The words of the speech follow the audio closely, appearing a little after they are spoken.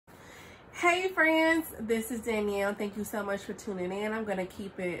Hey friends, this is Danielle. Thank you so much for tuning in. I'm going to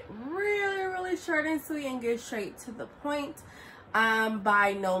keep it really short and sweet and get straight to the point.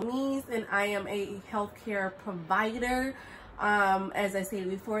 By no means, and I am a healthcare provider. As I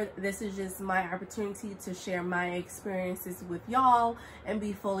stated before, this is just my opportunity to share my experiences with y'all and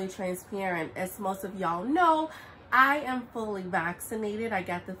be fully transparent. As most of y'all know, I am fully vaccinated. I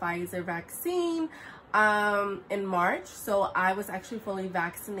got the Pfizer vaccine in March, so I was actually fully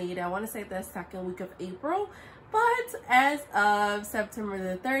vaccinated. I want to say the second week of April, but as of September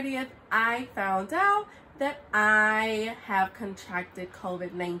the 30th, I found out that I have contracted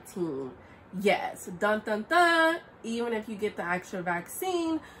COVID-19. Yes, dun dun dun. Even if you get the actual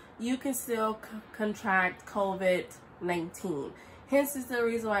vaccine, you can still contract COVID-19. Hence is the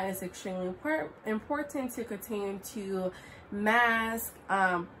reason why it's extremely important to continue to mask,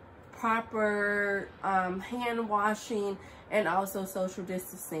 proper hand washing, and also social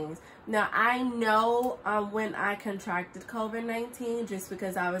distancing. Now, I know when I contracted COVID-19, just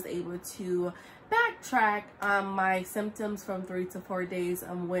because I was able to backtrack my symptoms from 3 to 4 days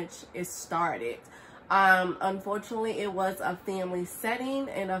on which it started. Unfortunately, it was a family setting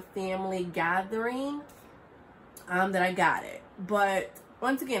and a family gathering that I got it. But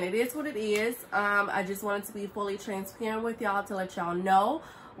once again, it is what it is. I just wanted to be fully transparent with y'all to let y'all know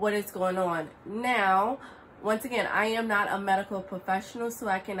what is going on. Now, once again, I am not a medical professional, so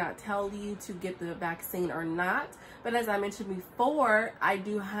I cannot tell you to get the vaccine or not. But as I mentioned before, I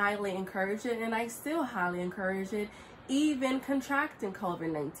do highly encourage it, and I still highly encourage it, even contracting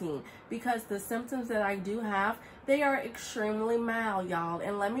COVID-19, because the symptoms that I do have, they are extremely mild, y'all.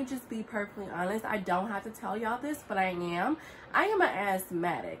 And let me just be perfectly honest, I don't have to tell y'all this, but I am an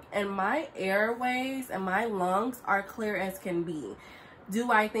asthmatic, and my airways and my lungs are clear as can be.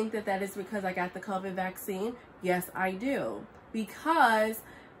 Do I think that that is because I got the COVID vaccine? Yes, I do. Because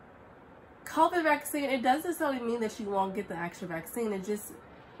COVID vaccine, it doesn't necessarily mean that you won't get the actual vaccine. It just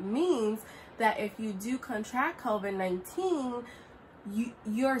means that if you do contract COVID-19,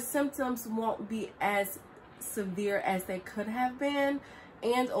 your symptoms won't be as severe as they could have been,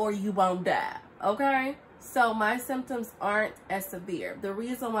 and or you won't die, okay? So my symptoms aren't as severe. The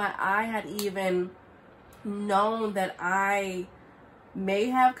reason why I had even known that I may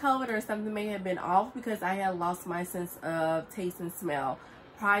have COVID or something may have been off, because I had lost my sense of taste and smell.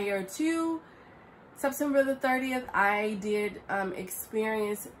 Prior to September the 30th, I did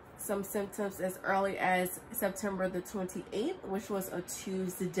experience some symptoms as early as September the 28th, which was a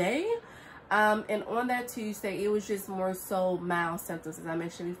Tuesday. And on that Tuesday, it was just more so mild symptoms. As I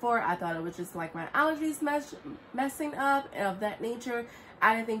mentioned before, I thought it was just like my allergies messing up and of that nature.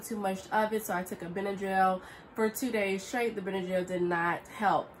 I didn't think too much of it, so I took a Benadryl for 2 days straight. The Benadryl did not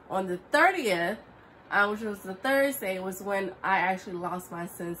help. On the 30th, which was the Thursday, was when I actually lost my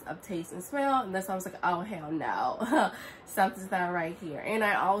sense of taste and smell, and that's why I was like, oh hell no, something's not right here. And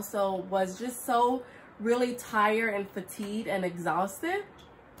I also was just so really tired and fatigued and exhausted.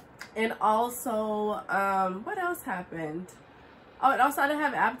 And also, what else happened? Oh, and also I didn't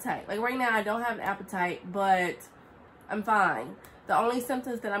have an appetite. Like right now, I don't have an appetite, but I'm fine. The only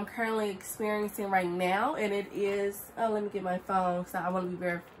symptoms that I'm currently experiencing right now, and it is, let me get my phone, so I want to be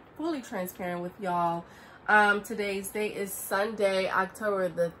very fully transparent with y'all. Today's date is Sunday, October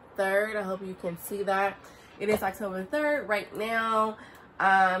the 3rd. I hope you can see that. It is October the 3rd right now.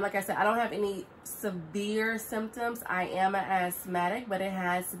 Like I said, I don't have any severe symptoms. I am an asthmatic, but it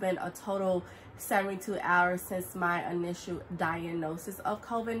has been a total 72 hours since my initial diagnosis of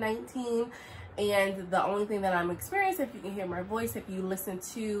COVID-19. And the only thing that I'm experiencing, if you can hear my voice, if you listen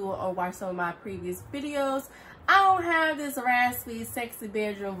to or watch some of my previous videos, I don't have this raspy, sexy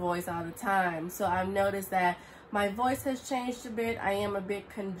bedroom voice all the time. So I've noticed that my voice has changed a bit. I am a bit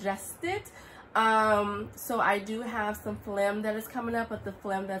congested. So I do have some phlegm that is coming up, but the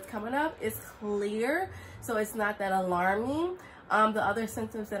phlegm that's coming up is clear, so it's not that alarming. The other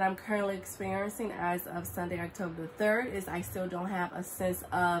symptoms that I'm currently experiencing as of Sunday, October the 3rd, is I still don't have a sense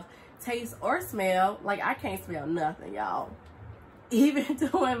of taste or smell. Like, I can't smell nothing, y'all. Even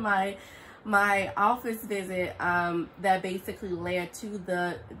doing my office visit, that basically led to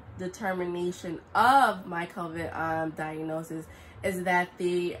the determination of my COVID diagnosis, is that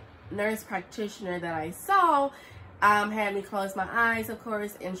the nurse practitioner that I saw had me close my eyes, of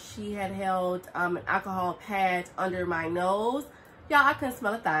course, and she had held an alcohol pad under my nose. Y'all, I couldn't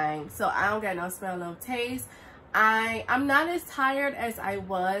smell a thing, so I don't got no smell, no taste. I'm not as tired as I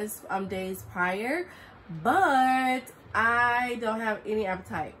was days prior, but I don't have any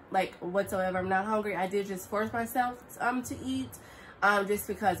appetite, like, whatsoever. I'm not hungry. I did just force myself to eat, just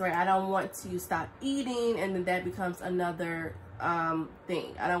because, right, I don't want to stop eating, and then that becomes another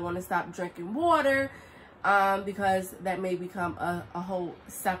thing. I don't want to stop drinking water because that may become a whole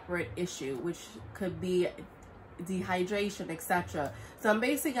separate issue, which could be dehydration, etc. So I'm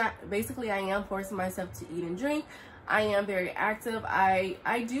basically I am forcing myself to eat and drink. I am very active.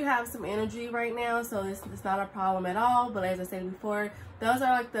 I do have some energy right now, so it's not a problem at all. But as I said before, those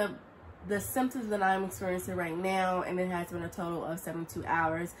are like the symptoms that I'm experiencing right now, and it has been a total of 72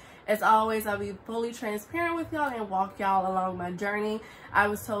 hours. As always, I'll be fully transparent with y'all and walk y'all along my journey. I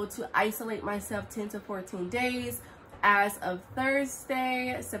was told to isolate myself 10 to 14 days as of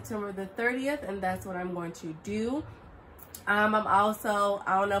Thursday, September the 30th, and that's what I'm going to do. I'm also,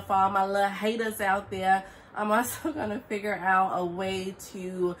 I don't know, for all my little haters out there, I'm also going to figure out a way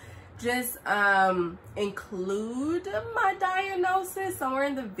to just include my diagnosis somewhere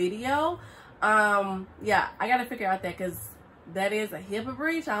in the video. Yeah, I got to figure out that, because that is a HIPAA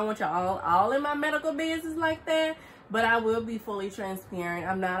breach. I don't want y'all all in my medical business like that, but I will be fully transparent.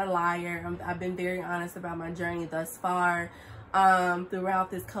 I'm not a liar. I've been very honest about my journey thus far throughout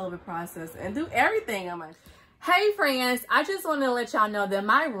this COVID process and through everything on my... Hey friends, I just want to let y'all know that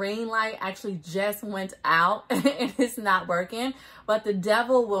my ring light actually just went out and it's not working, but the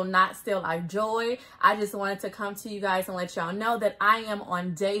devil will not steal our joy. I just wanted to come to you guys and let y'all know that I am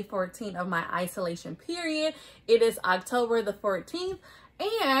on day 14 of my isolation period. It is October the 14th.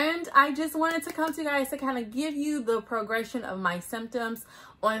 And I just wanted to come to you guys to kind of give you the progression of my symptoms.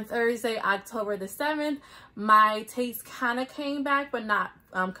 On Thursday, October the 7th, my taste kind of came back, but not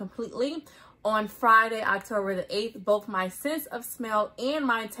completely. On Friday, October the 8th, both my sense of smell and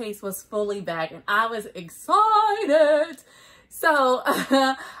my taste was fully back, and I was excited. So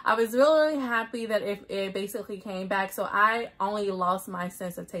I was really happy that it basically came back. So I only lost my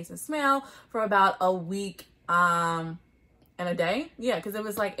sense of taste and smell for about a week and a day. Yeah, because it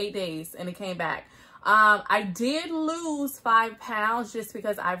was like 8 days and it came back. I did lose 5 pounds just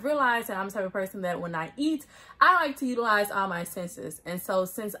because I've realized that I'm the type of person that when I eat, I like to utilize all my senses. And so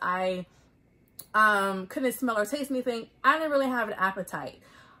since I couldn't smell or taste anything, I didn't really have an appetite.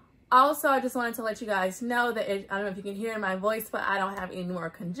 Also, I just wanted to let you guys know that I don't know if you can hear in my voice, but I don't have any more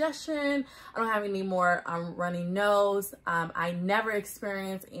congestion. I don't have any more runny nose. I never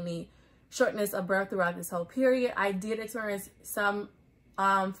experienced any shortness of breath throughout this whole period. I did experience some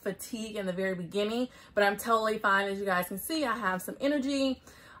fatigue in the very beginning, but I'm totally fine. As you guys can see, I have some energy.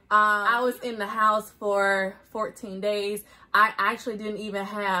 I was in the house for 14 days. I actually didn't even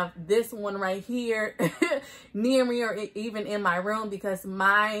have this one right here near me or even in my room because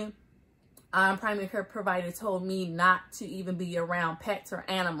my primary care provider told me not to even be around pets or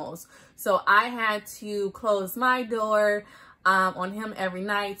animals. So I had to close my door on him every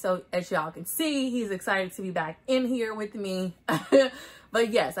night. So as y'all can see, he's excited to be back in here with me.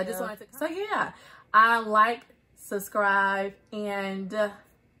 But yes, I just wanted to, so yeah, like, subscribe, and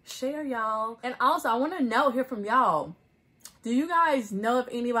share, y'all. And also, I want to hear from y'all. Do you guys know of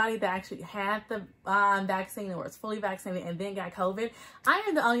anybody that actually had the vaccine or was fully vaccinated and then got COVID? I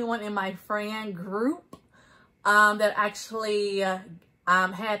am the only one in my friend group that actually had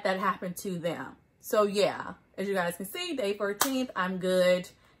that happen to them. So yeah, as you guys can see, day 14th, I'm good.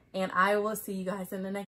 And I will see you guys in the next